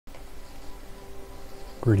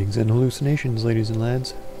Greetings and hallucinations, ladies and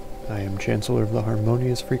lads. I am Chancellor of the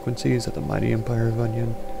Harmonious Frequencies at the mighty Empire of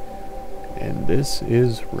Onion, and this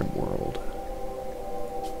is Rimworld.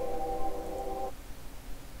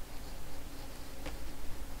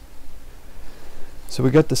 So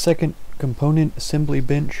we got the second component assembly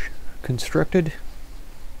bench constructed.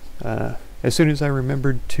 As soon as I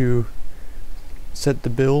remembered to set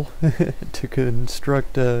the bill to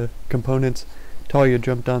construct components, Talia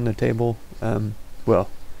jumped on the table.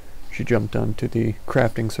 Well, she jumped onto the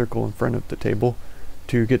crafting circle in front of the table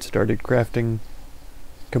to get started crafting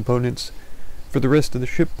components for the rest of the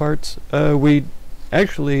ship parts. We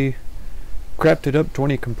actually crafted up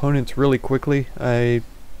 20 components really quickly. I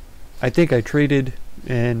think I traded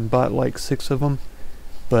and bought like 6 of them,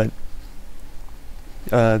 but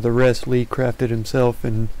the rest Lee crafted himself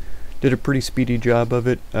and did a pretty speedy job of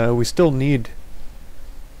it. We still need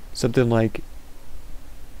something like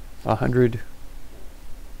 100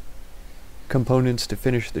 components to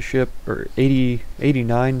finish the ship, or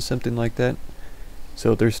 89, something like that.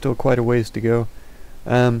 So there's still quite a ways to go.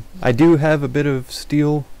 I do have a bit of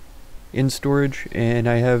steel in storage, and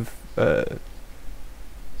I have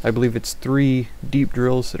I believe it's 3 deep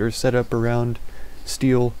drills that are set up around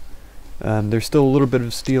steel. There's still a little bit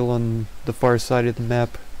of steel on the far side of the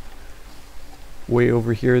map, way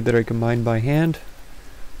over here, that I can mine by hand.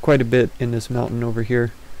 Quite a bit in this mountain over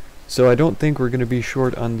here. So I don't think we're going to be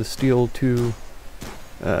short on the steel to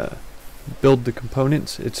build the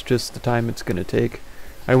components. It's just the time it's going to take.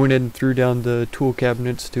 I went in and threw down the tool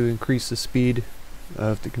cabinets to increase the speed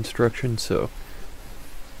of the construction, so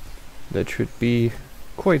that should be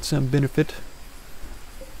quite some benefit.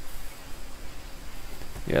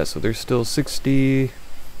 Yeah, so there's still 60.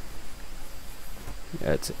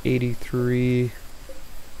 Yeah, it's 83.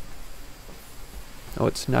 Oh,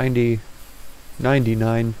 it's 99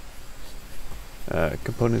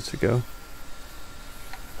 components to go.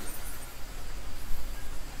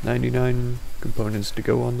 99 components to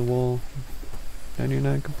go on the wall.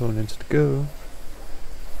 99 components to go.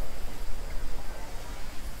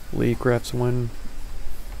 Lee crafts one,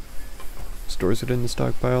 stores it in the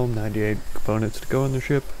stockpile. 98 components to go on the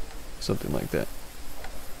ship. Something like that.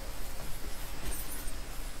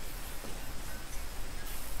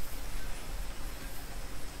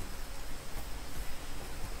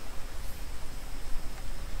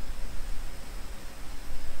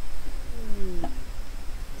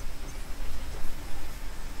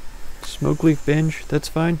 Smoke leaf binge, that's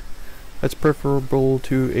fine. That's preferable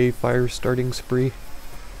to a fire starting spree.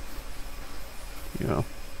 You know,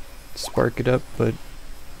 spark it up, but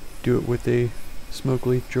do it with a smoke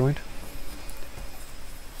leaf joint.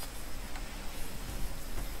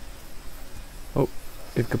 Oh,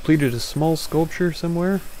 they've completed a small sculpture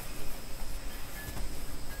somewhere.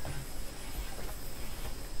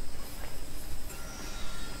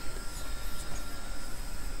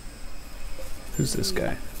 Who's this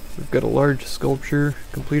guy? We've got a large sculpture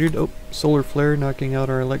completed. Oh, solar flare knocking out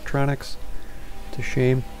our electronics. It's a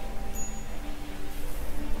shame.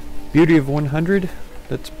 Beauty of 100.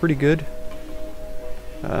 That's pretty good.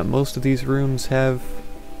 Most of these rooms have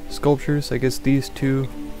sculptures. I guess these two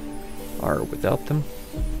are without them.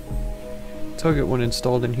 So I'll get one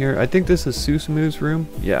installed in here. I think this is Susamu's room.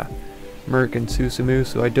 Yeah, Merc and Susamu.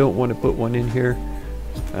 So I don't want to put one in here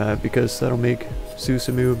because that'll make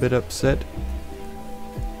Susamu a bit upset.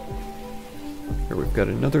 Here we've got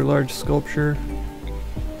another large sculpture.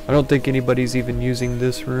 I don't think anybody's even using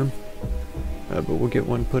this room, but we'll get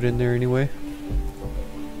one put in there anyway.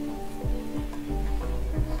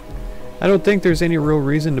 I don't think there's any real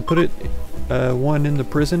reason to put it one in the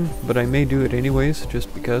prison, but I may do it anyways,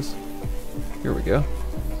 just because. Here we go.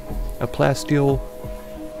 A plasteel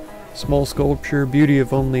small sculpture, beauty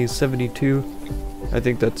of only 72. I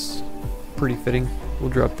think that's pretty fitting. We'll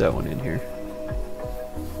drop that one in here.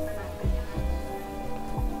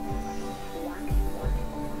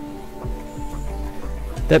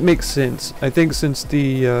 That makes sense. I think since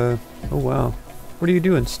the, oh wow. What are you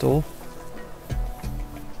doing, Stoll?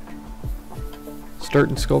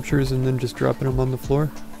 Starting sculptures and then just dropping them on the floor?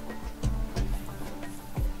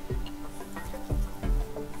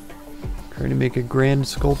 Trying to make a grand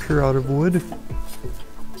sculpture out of wood.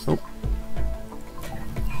 Oh.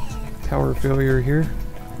 Power failure here.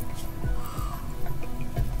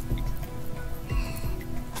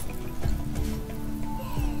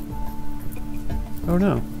 Oh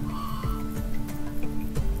no.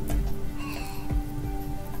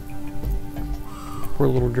 Poor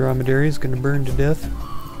little dromedary is gonna burn to death.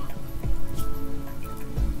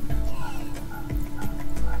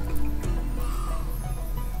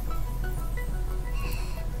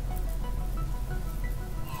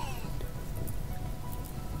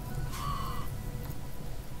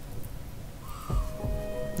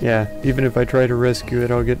 Yeah, even if I try to rescue it,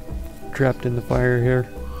 I'll get trapped in the fire here.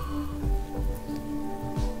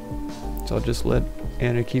 So I'll just let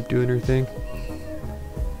Anna keep doing her thing.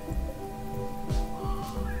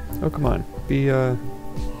 Oh, come on. Be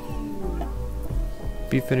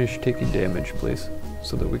finished taking damage, please,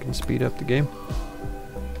 so that we can speed up the game.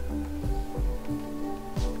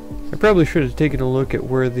 I probably should have taken a look at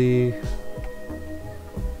where the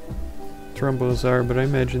thrombos are, but I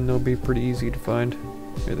imagine they'll be pretty easy to find.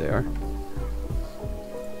 Here they are.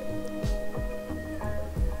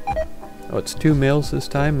 Oh, it's 2 males this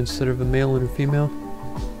time instead of a male and a female.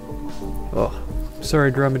 Oh,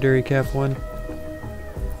 sorry, dromedary calf 1.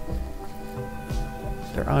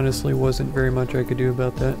 There honestly wasn't very much I could do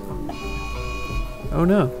about that. Oh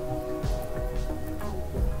no.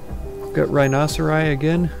 Got rhinoceroses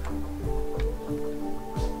again.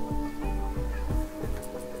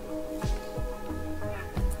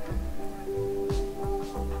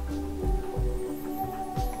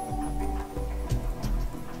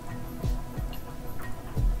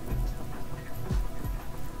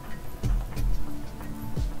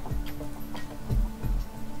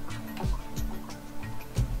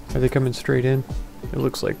 Are they coming straight in? It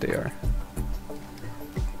looks like they are.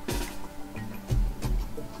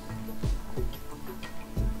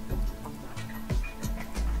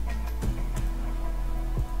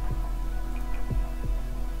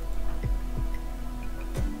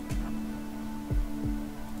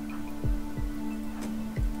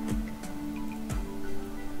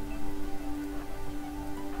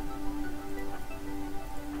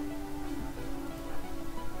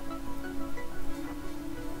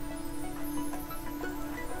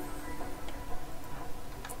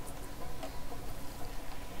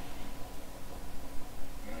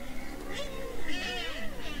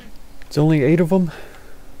 It's only 8 of them.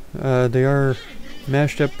 They are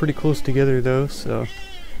mashed up pretty close together though, so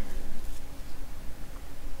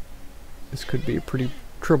this could be a pretty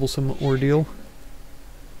troublesome ordeal.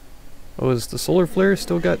 Oh, is the solar flare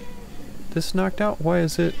still got this knocked out? Why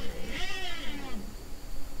is it...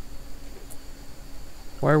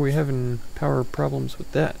 Why are we having power problems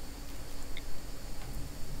with that?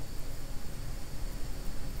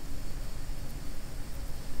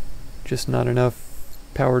 Just not enough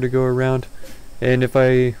power to go around. And if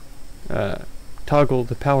I toggle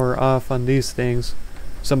the power off on these things,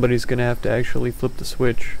 somebody's gonna have to actually flip the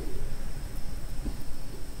switch.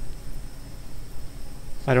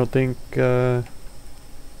 I don't think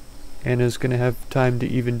Anna's gonna have time to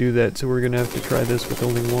even do that, so we're gonna have to try this with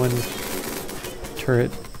only 1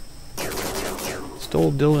 turret.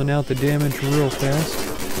 Still dealing out the damage real fast.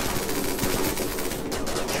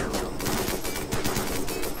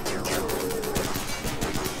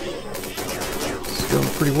 Going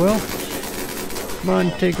pretty well. Come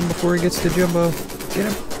on, take him before he gets to Jumbo. Get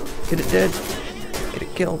him. Get it dead. Get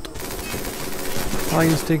it killed.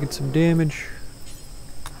 Lion's taking some damage.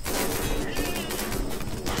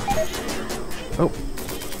 Oh.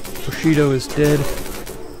 Bushido is dead.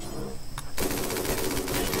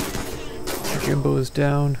 Jumbo is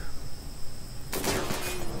down.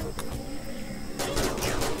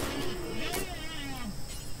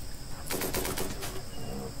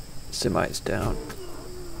 Semi's down.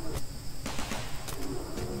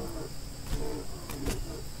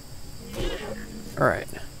 Alright.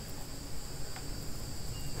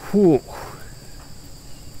 Whew.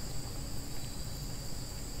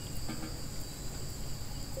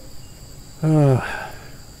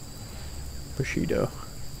 Bushido.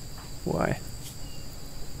 Why?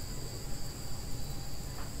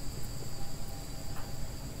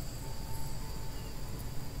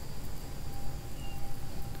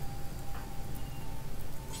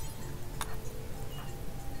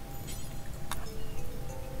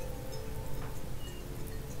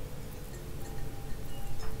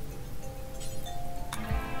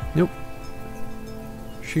 Nope.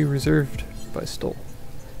 She reserved by Stoll.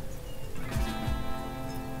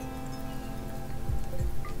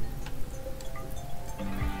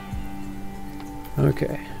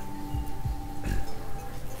 Okay.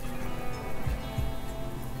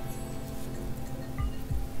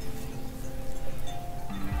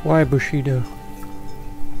 Why Bushido?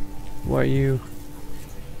 Why you?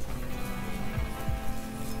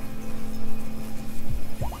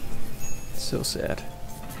 It's so sad.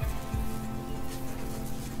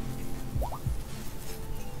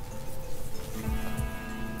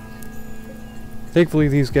 Thankfully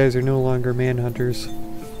these guys are no longer manhunters.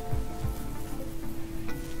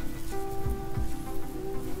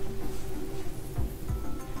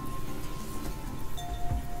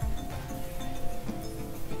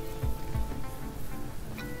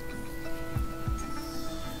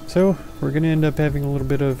 So, we're gonna end up having a little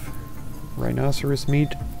bit of rhinoceros meat.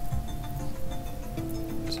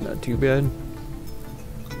 It's not too bad.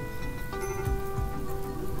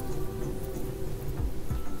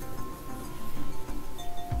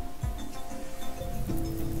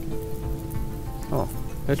 Oh,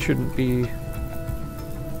 that shouldn't be...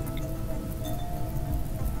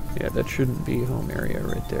 Yeah, that shouldn't be home area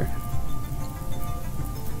right there.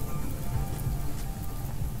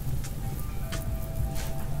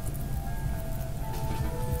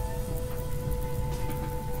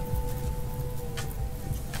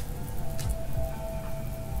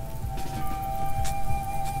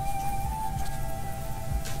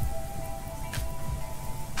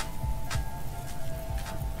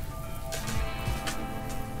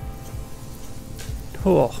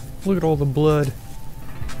 Oh, look at all the blood.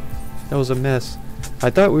 That was a mess. I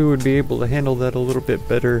thought we would be able to handle that a little bit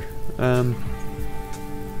better.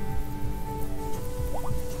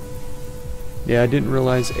 Yeah, I didn't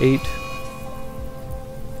realize 8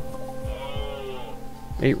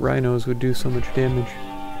 rhinos would do so much damage.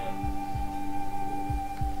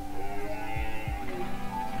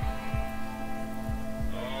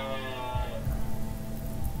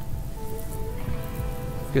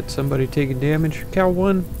 Get somebody taking damage. Cow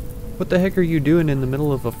 1, what the heck are you doing in the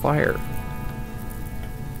middle of a fire?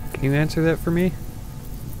 Can you answer that for me?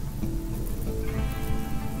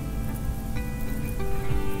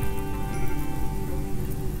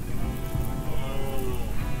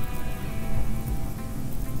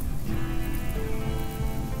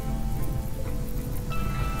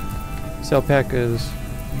 This alpaca is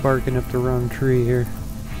barking up the wrong tree here.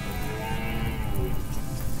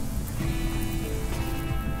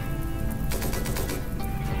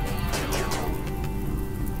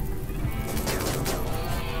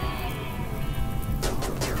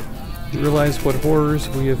 You realize what horrors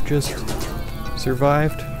we have just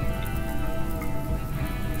survived?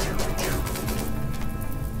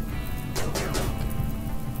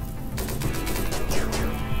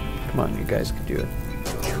 Come on, you guys can do it.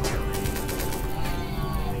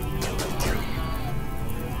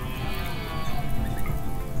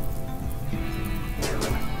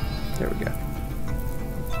 There we go.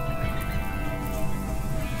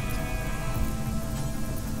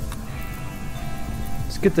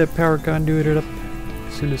 Let's get that power conduit up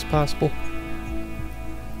as soon as possible.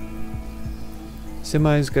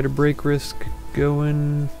 Semi's got a brake risk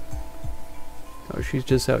going. Oh, she's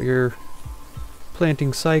just out here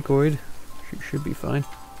planting psychoid. She should be fine.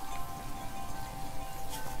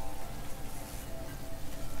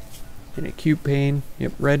 In acute pain.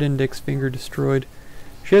 Yep, right index finger destroyed.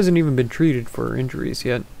 She hasn't even been treated for her injuries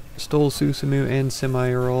yet. Stole, Susumu, and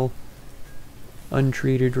Semi are all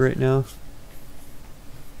untreated right now.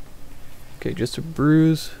 Okay, just a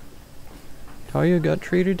bruise. Talia got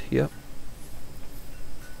treated? Yep.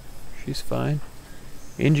 She's fine.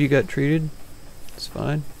 Angie got treated. It's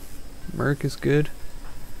fine. Merc is good.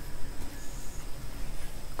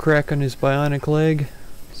 Crack on his bionic leg.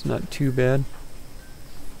 It's not too bad.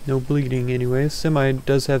 No bleeding anyways. Semi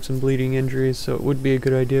does have some bleeding injuries, so it would be a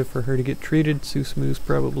good idea for her to get treated. Susumu's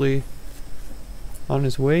probably on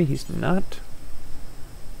his way. He's not.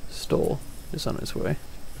 Stole is on his way.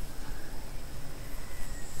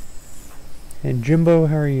 And Jimbo,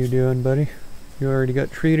 how are you doing, buddy? You already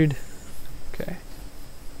got treated? Okay.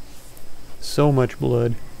 So much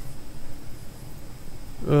blood.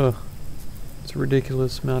 Ugh. It's a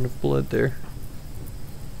ridiculous amount of blood there.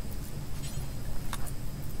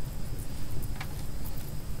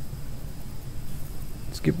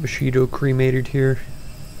 Let's get Bushido cremated here.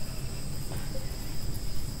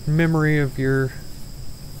 In memory of your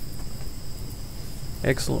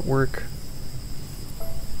excellent work.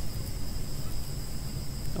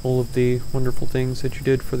 All of the wonderful things that you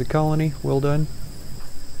did for the colony. Well done.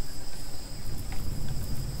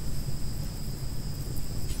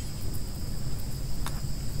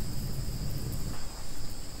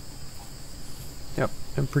 Yep,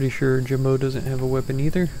 I'm pretty sure Jimbo doesn't have a weapon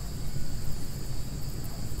either.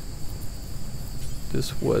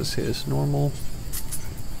 This was his normal.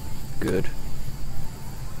 Good.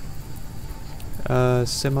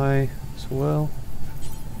 Semi as well.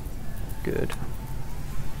 Good.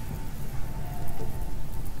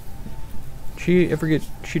 She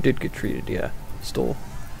did get treated, yeah. Stole.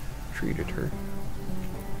 Treated her.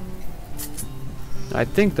 I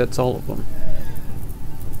think that's all of them.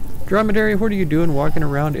 Dromedary, what are you doing walking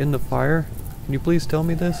around in the fire? Can you please tell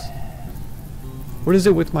me this? What is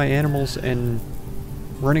it with my animals and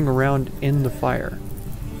running around in the fire?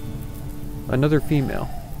 Another female.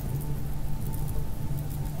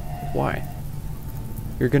 Why?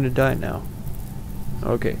 You're gonna die now.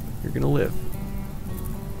 Okay, you're gonna live.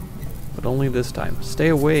 But only this time. Stay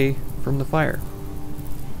away from the fire.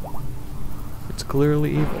 It's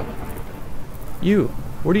clearly evil. You!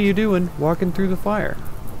 What are you doing walking through the fire?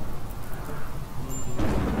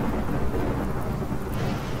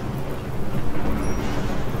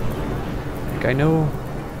 Like, I know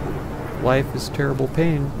life is terrible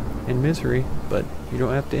pain and misery, but you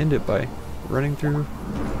don't have to end it by running through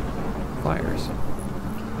fires.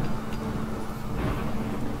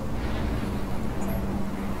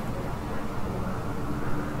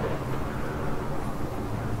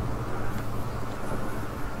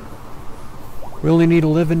 We only need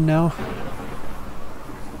 11 now.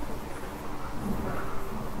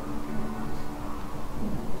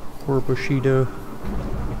 Poor Bushido.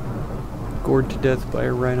 Gored to death by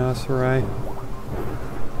a rhinoceros.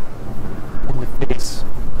 In the face.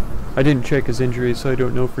 I didn't check his injuries, so I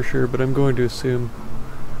don't know for sure, but I'm going to assume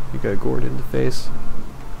he got gored in the face.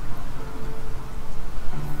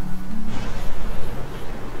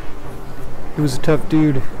 He was a tough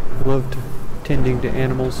dude. He loved tending to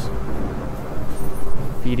animals.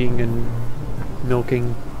 Feeding and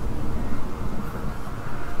milking,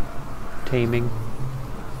 taming,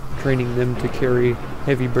 training them to carry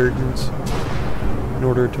heavy burdens in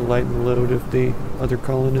order to lighten the load of the other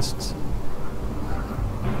colonists.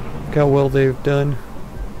 Look how well they've done.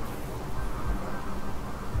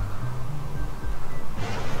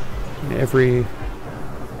 And every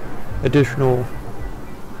additional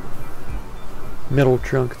metal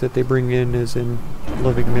chunk that they bring in is in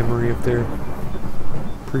loving memory of their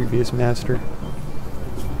previous master.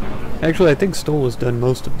 Actually, I think Stoll has done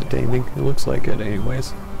most of the taming. It looks like it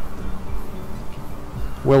anyways.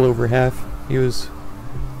 Well over half. He was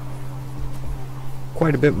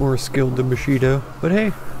quite a bit more skilled than Bushido. But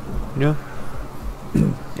hey, you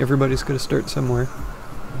know, everybody's gonna start somewhere.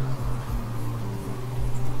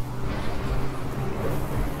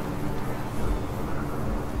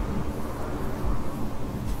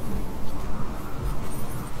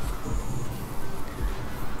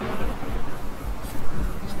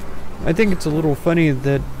 I think it's a little funny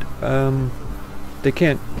that they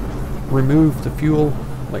can't remove the fuel,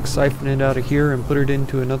 like siphon it out of here and put it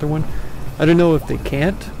into another one. I don't know if they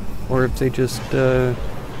can't, or if they just don't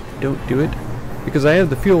do it. Because I have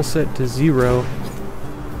the fuel set to 0.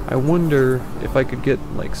 I wonder if I could get,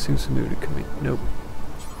 like, Susanoo to come in. Nope.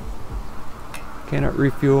 Cannot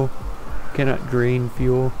refuel. Cannot drain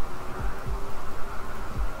fuel.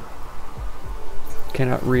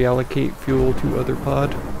 Cannot reallocate fuel to other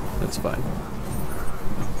pod. That's fine.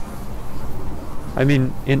 I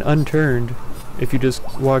mean, in Unturned, if you just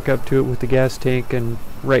walk up to it with the gas tank and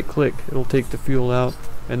right click, it'll take the fuel out,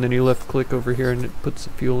 and then you left click over here and it puts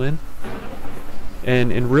the fuel in.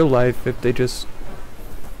 And in real life, if they just,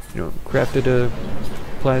 you know, crafted a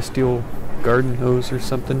plasteel garden hose or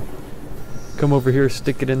something, come over here,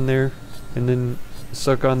 stick it in there, and then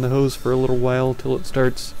suck on the hose for a little while till it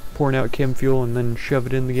starts pouring out chem fuel, and then shove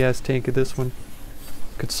it in the gas tank of this one.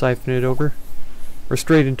 Could siphon it over, or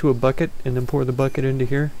straight into a bucket and then pour the bucket into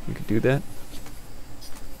here. You could do that.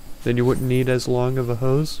 Then you wouldn't need as long of a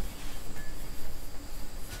hose.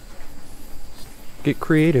 Get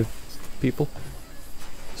creative, people.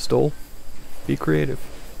 Stoll, be creative.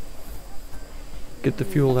 Get the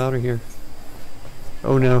fuel out of here.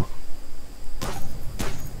 Oh no.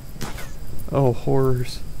 Oh,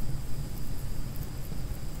 horrors.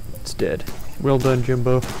 It's dead. Well done,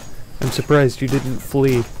 Jimbo. I'm surprised you didn't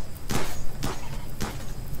flee.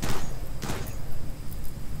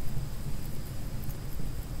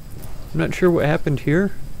 I'm not sure what happened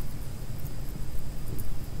here.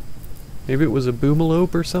 Maybe it was a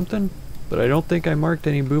boomalope or something, but I don't think I marked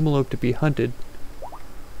any boomalope to be hunted.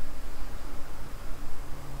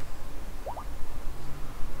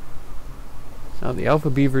 Now the alpha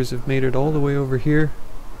beavers have made it all the way over here.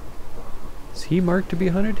 Is he marked to be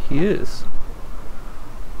hunted? He is.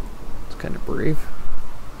 Kind of brave.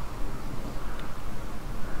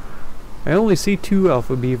 I only see 2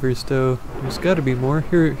 alpha beavers though. There's got to be more.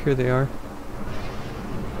 Here they are.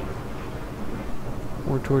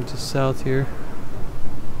 More towards the south here.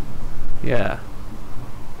 Yeah.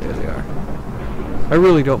 There they are. I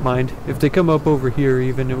really don't mind. If they come up over here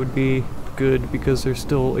even, it would be good because there's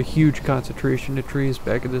still a huge concentration of trees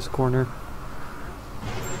back in this corner.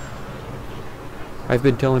 I've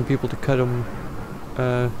been telling people to cut them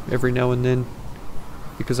every now and then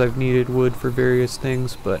because I've needed wood for various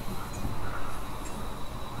things, but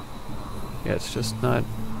yeah, it's just not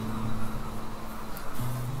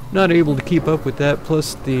able to keep up with that.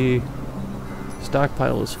 Plus the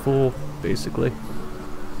stockpile is full basically.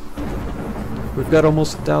 We've got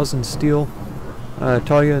almost 1,000 steel.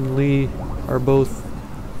 Talia and Lee are both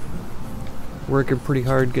working pretty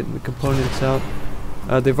hard getting the components out.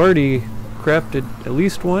 They've already crafted at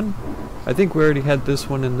least one. I think we already had this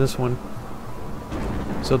one and this one.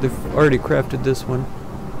 So they've already crafted this one.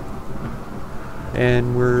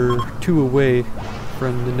 And we're 2 away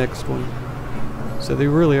from the next one. So they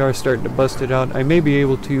really are starting to bust it out. I may be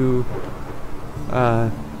able to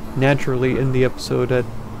naturally end the episode at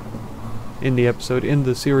in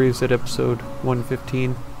the series at episode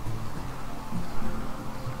 115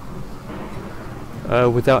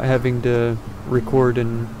 without having to record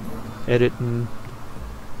and edit and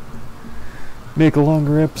make a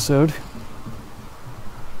longer episode.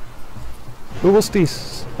 But we'll see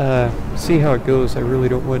how it goes. I really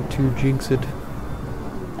don't want to jinx it.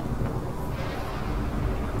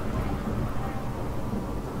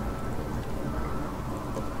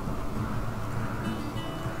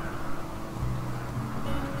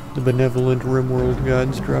 The benevolent Rimworld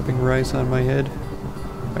gods dropping rice on my head.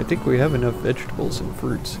 I think we have enough vegetables and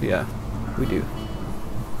fruits. Yeah, we do.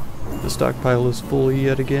 The stockpile is full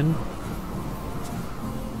yet again.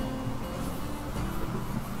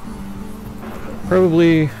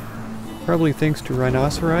 Probably thanks to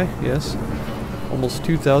rhinoceri, yes. Almost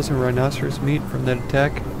 2,000 rhinoceros meat from that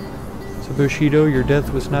attack. So Bushido, your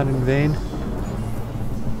death was not in vain.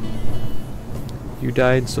 You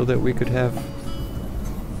died so that we could have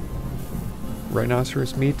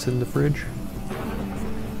rhinoceros meats in the fridge.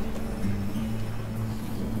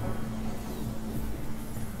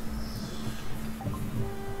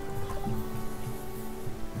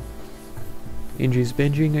 Angie's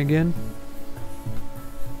binging again.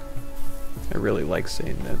 I really like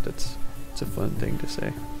saying that. It's a fun thing to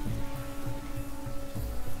say.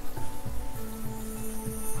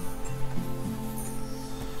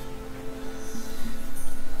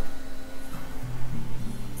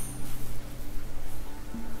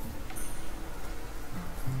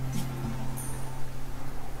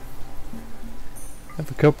 Have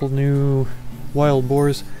a couple new wild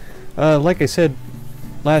boars. Like I said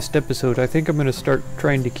last episode, I think I'm going to start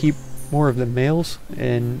trying to keep more of the males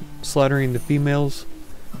and slaughtering the females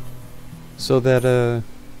so that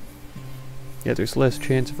yeah, there's less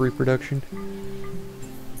chance of reproduction.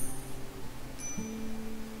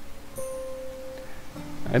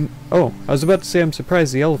 I was about to say I'm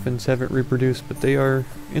surprised the elephants haven't reproduced, but they are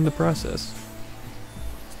in the process.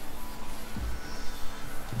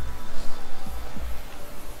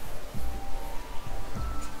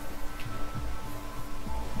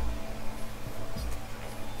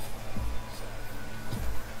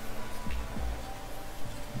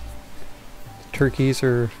 Turkeys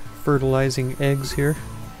are fertilizing eggs here.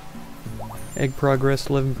 Egg progress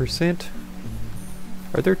 11%.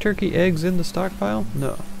 Are there turkey eggs in the stockpile?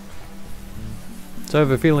 No. So I have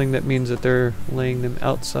a feeling that means that they're laying them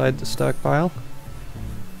outside the stockpile.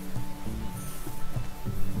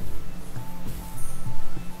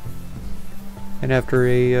 And after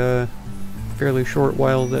a fairly short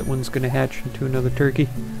while, that one's going to hatch into another turkey,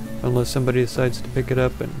 unless somebody decides to pick it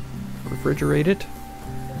up and refrigerate it.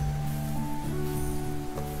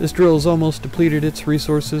 This drill's almost depleted its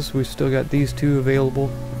resources. We've still got these 2 available.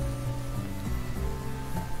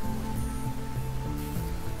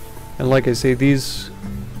 And like I say, this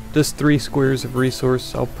 3 squares of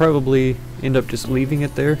resource, I'll probably end up just leaving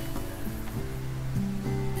it there.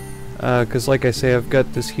 Because like I say, I've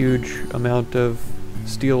got this huge amount of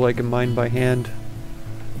steel I can mine by hand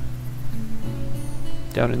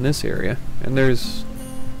down in this area. And there's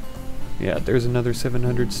another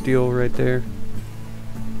 700 steel right there.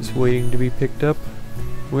 Just waiting to be picked up.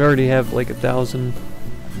 We already have like 1,000,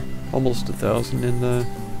 almost 1,000 in the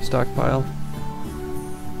stockpile.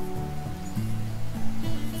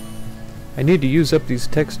 I need to use up these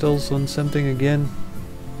textiles on something again.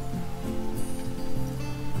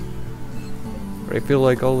 But I feel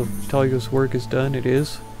like all of Talia's work is done. It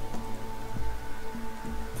is.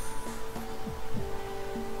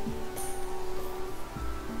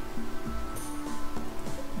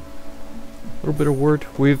 A little bit of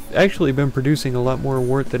wort. We've actually been producing a lot more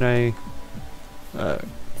wort than I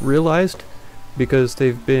realized, because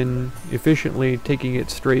they've been efficiently taking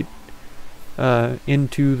it straight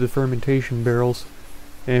into the fermentation barrels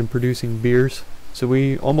and producing beers. So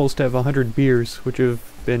we almost have 100 beers, which have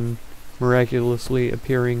been miraculously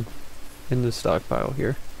appearing in the stockpile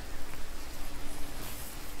here,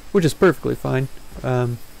 which is perfectly fine.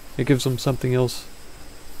 It gives them something else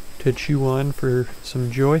to chew on for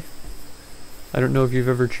some joy. I don't know if you've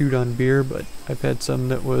ever chewed on beer, but I've had some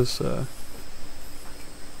that was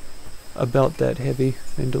about that heavy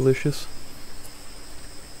and delicious.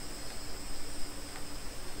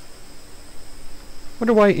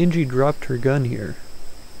 Wonder why Inji dropped her gun here.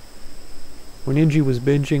 When Inji was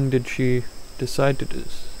binging, did she decide to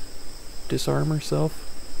disarm herself?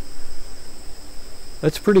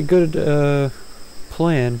 That's a pretty good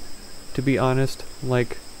plan, to be honest.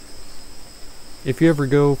 Like, if you ever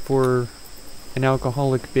go for an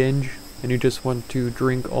alcoholic binge and you just want to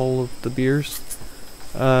drink all of the beers,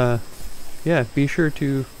 yeah, be sure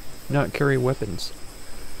to not carry weapons.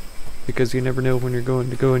 Because you never know when you're going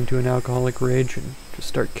to go into an alcoholic rage and just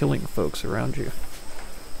start killing folks around you.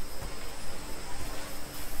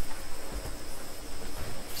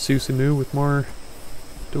 Susumu with more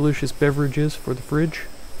delicious beverages for the fridge.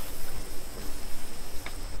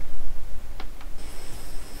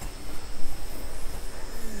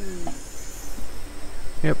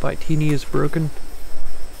 Yep, Itini is broken.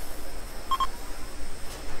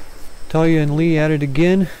 Talia and Lee at it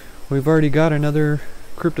again. We've already got another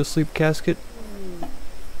cryptosleep casket.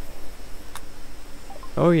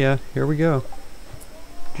 Oh yeah, here we go.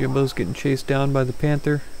 Jimbo's getting chased down by the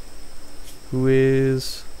panther, who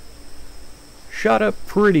is shot up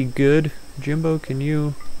pretty good. Jimbo, can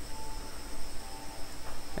you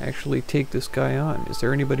actually take this guy on? Is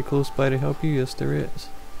there anybody close by to help you? Yes, there is.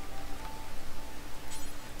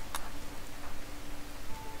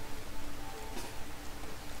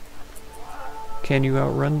 Can you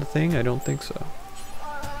outrun the thing? I don't think so.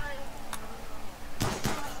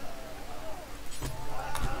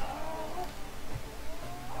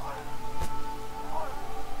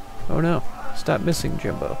 Oh no, stop missing,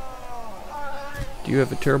 Jimbo. Do you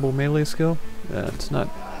have a terrible melee skill? It's not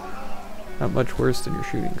much worse than your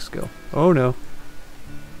shooting skill. Oh no.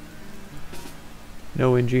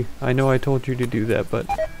 No, Inji. I know I told you to do that, but...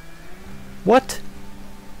 What?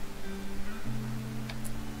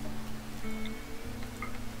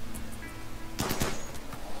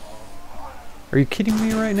 Are you kidding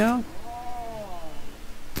me right now?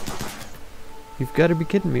 You've got to be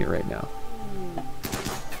kidding me right now.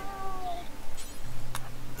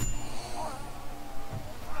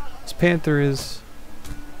 This panther is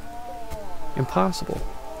impossible.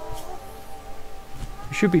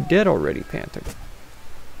 You should be dead already, panther.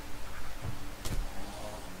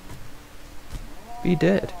 Be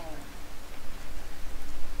dead.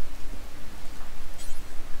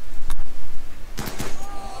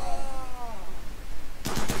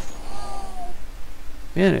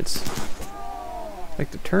 Man, it's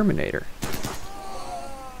like the Terminator.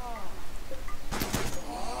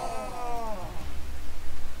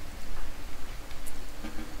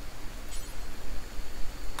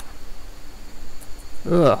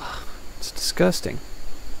 Ugh, it's disgusting.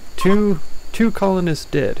 Two colonists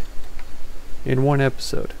dead in one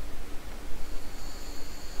episode.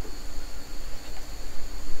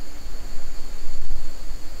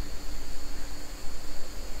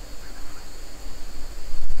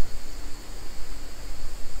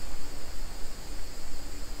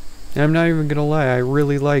 And I'm not even gonna lie, I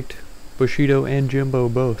really liked Bushido and Jimbo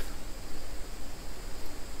both.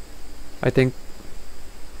 I think,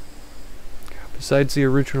 besides the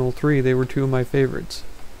original three, they were two of my favorites,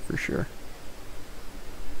 for sure.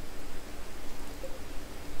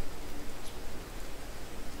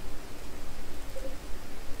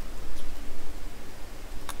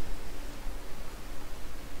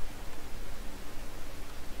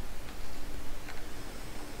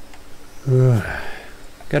 Ugh.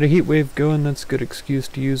 Got a heat wave going, that's a good excuse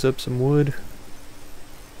to use up some wood.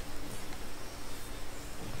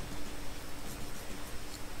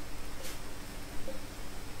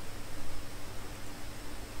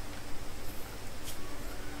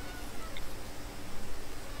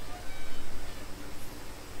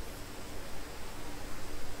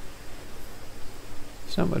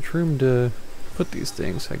 There's not much room to put these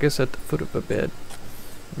things. I guess at the foot of a bed.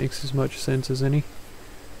 Makes as much sense as any.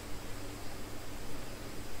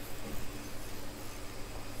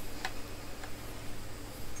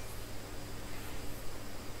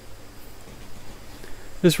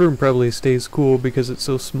 This room probably stays cool because it's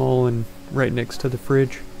so small and right next to the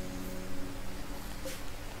fridge.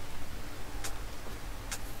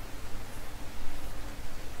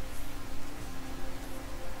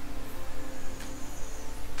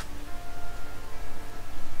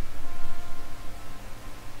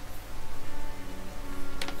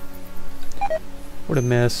 What a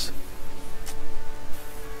mess.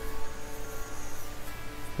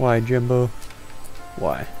 Why, Jimbo?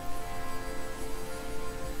 Why?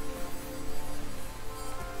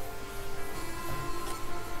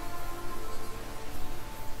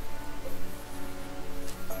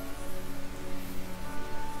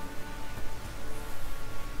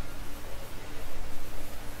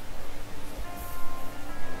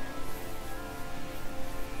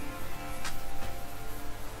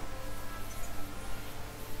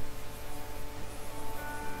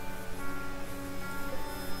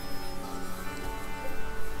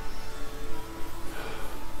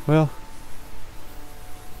 Well,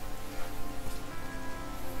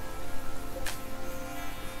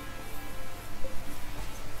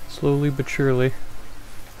 slowly but surely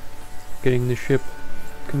getting the ship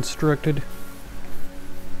constructed.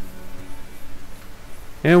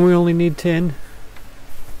 And we only need 10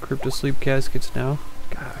 cryptosleep caskets now.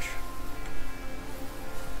 Gosh.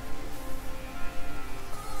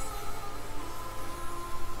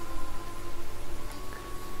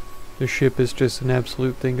 The ship is just an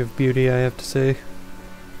absolute thing of beauty, I have to say.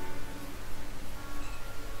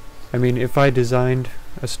 I mean, if I designed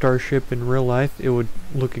a starship in real life, it would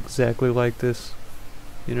look exactly like this,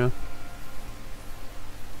 you know?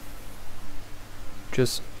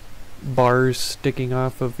 Just bars sticking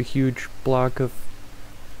off of a huge block of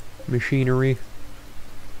machinery.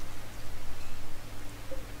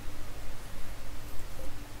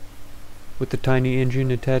 With a tiny engine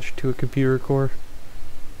attached to a computer core.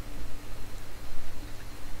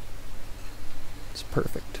 It's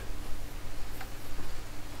perfect.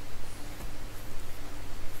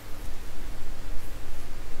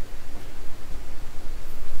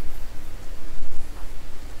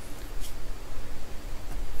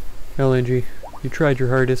 Well, Angie, you tried your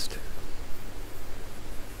hardest.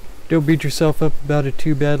 Don't beat yourself up about it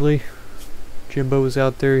too badly. Jimbo was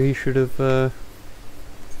out there. He should have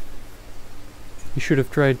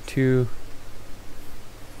tried to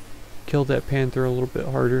kill that panther a little bit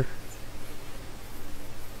harder.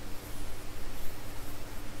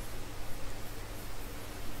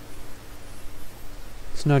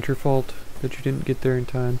 It's not your fault that you didn't get there in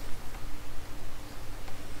time.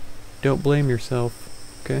 Don't blame yourself,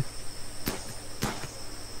 okay?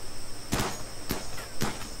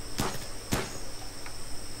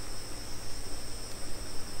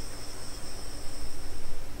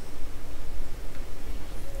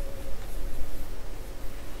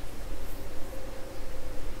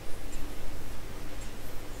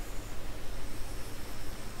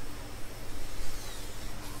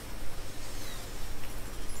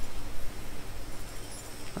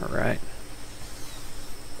 Alright.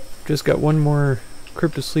 Just got one more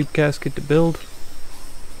cryptosleep casket to build.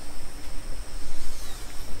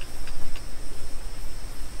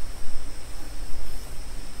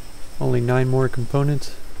 Only 9 more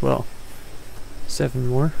components. Well, 7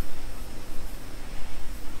 more.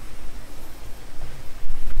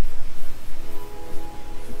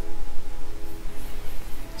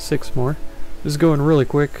 Six more. This is going really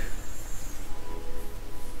quick.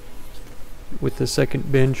 With the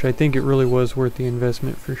second bench, I think it really was worth the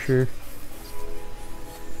investment for sure.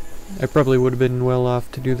 I probably would have been well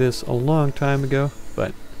off to do this a long time ago,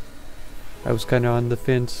 but I was kind of on the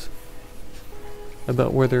fence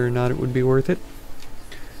about whether or not it would be worth it.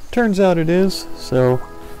 Turns out it is, so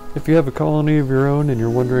if you have a colony of your own and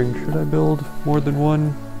you're wondering, should I build more than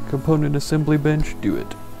one component assembly bench, do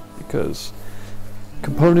it. Because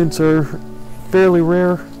components are fairly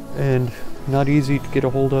rare and not easy to get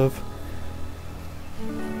a hold of.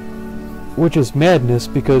 Which is madness,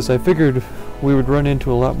 because I figured we would run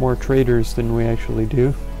into a lot more traders than we actually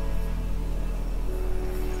do.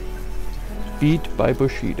 Beat by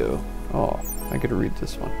Bushido. Oh, I gotta read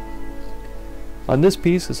this one. On this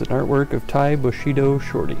piece is an artwork of Tai Bushido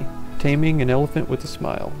Shorty, taming an elephant with a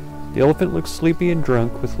smile. The elephant looks sleepy and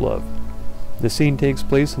drunk with love. The scene takes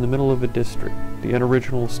place in the middle of a district. The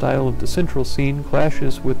unoriginal style of the central scene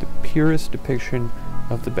clashes with the purest depiction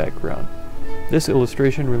of the background. This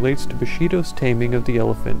illustration relates to Bushido's taming of the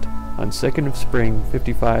elephant on 2nd of Spring,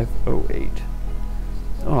 5508.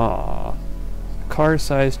 Ah, a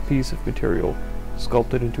car-sized piece of material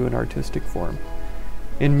sculpted into an artistic form.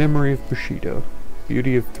 In memory of Bushido,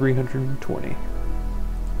 beauty of 320.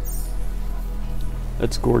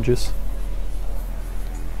 That's gorgeous.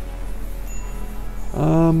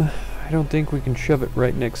 I don't think we can shove it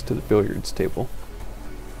right next to the billiards table.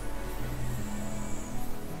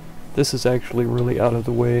 This is actually really out of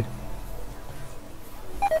the way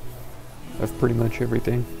of pretty much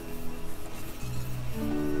everything.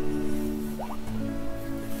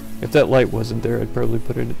 If that light wasn't there, I'd probably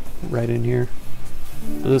put it right in here.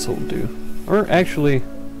 But this'll do. Or actually,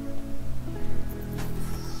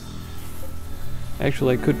 I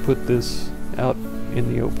could put this out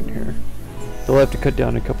in the open here. They'll have to cut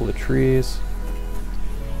down a couple of trees.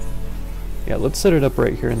 Yeah, let's set it up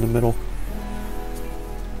right here in the middle.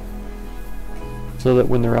 So that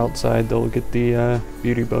when they're outside, they'll get the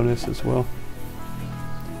beauty bonus as well.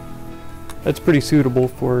 That's pretty suitable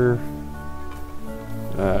for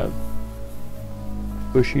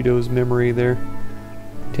Bushido's memory there.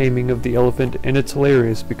 Taming of the elephant. And it's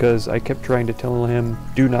hilarious because I kept trying to tell him,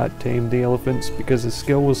 do not tame the elephants, because his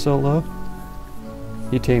skill was so low.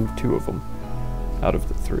 he tamed 2 of them out of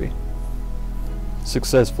the 3.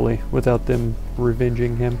 Successfully, without them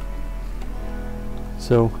revenging him.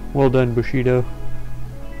 So, well done, Bushido.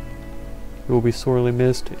 You will be sorely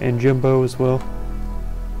missed, and Jimbo as well.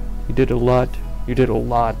 You did a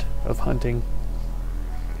lot of hunting.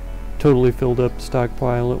 Totally filled up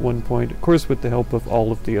stockpile at one point, of course with the help of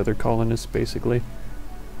all of the other colonists, basically.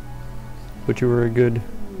 But you were a good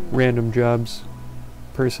random jobs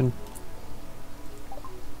person.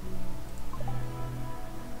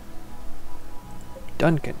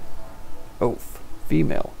 Duncan. Oaf.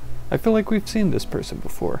 Female. I feel like we've seen this person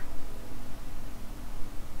before.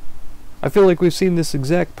 I feel like we've seen this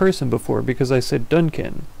exact person before because I said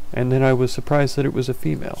Duncan, and then I was surprised that it was a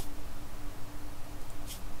female.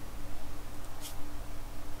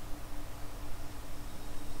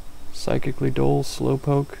 Psychically dull,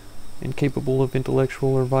 slowpoke, incapable of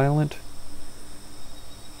intellectual or violent.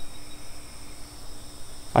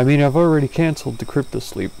 I mean, I've already cancelled the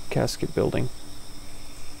cryptosleep casket building.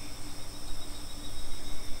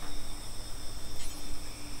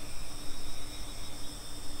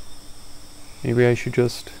 Maybe I should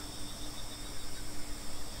just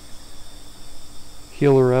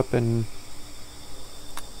heal her up and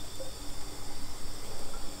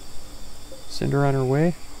send her on her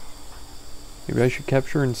way. Maybe I should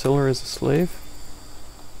capture and sell her as a slave.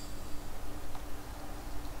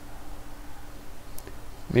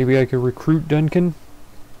 Maybe I could recruit Duncan,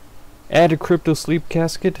 add a crypto sleep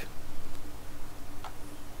casket,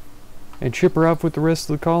 and ship her off with the rest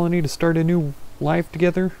of the colony to start a new life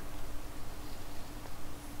together.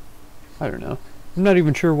 I don't know. I'm not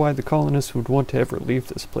even sure why the colonists would want to ever leave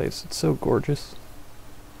this place. It's so gorgeous.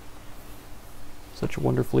 Such a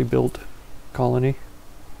wonderfully built colony.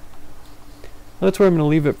 Well, that's where I'm going to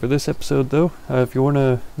leave it for this episode, though. If you want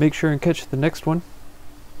to make sure and catch the next one,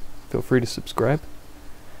 feel free to subscribe.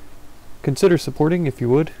 Consider supporting if you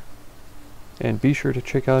would. And be sure to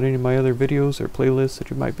check out any of my other videos or playlists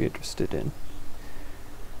that you might be interested in.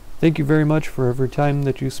 Thank you very much for every time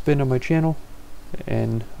that you spend on my channel.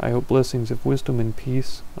 And I hope blessings of wisdom and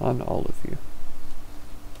peace on all of you.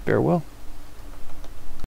 Farewell.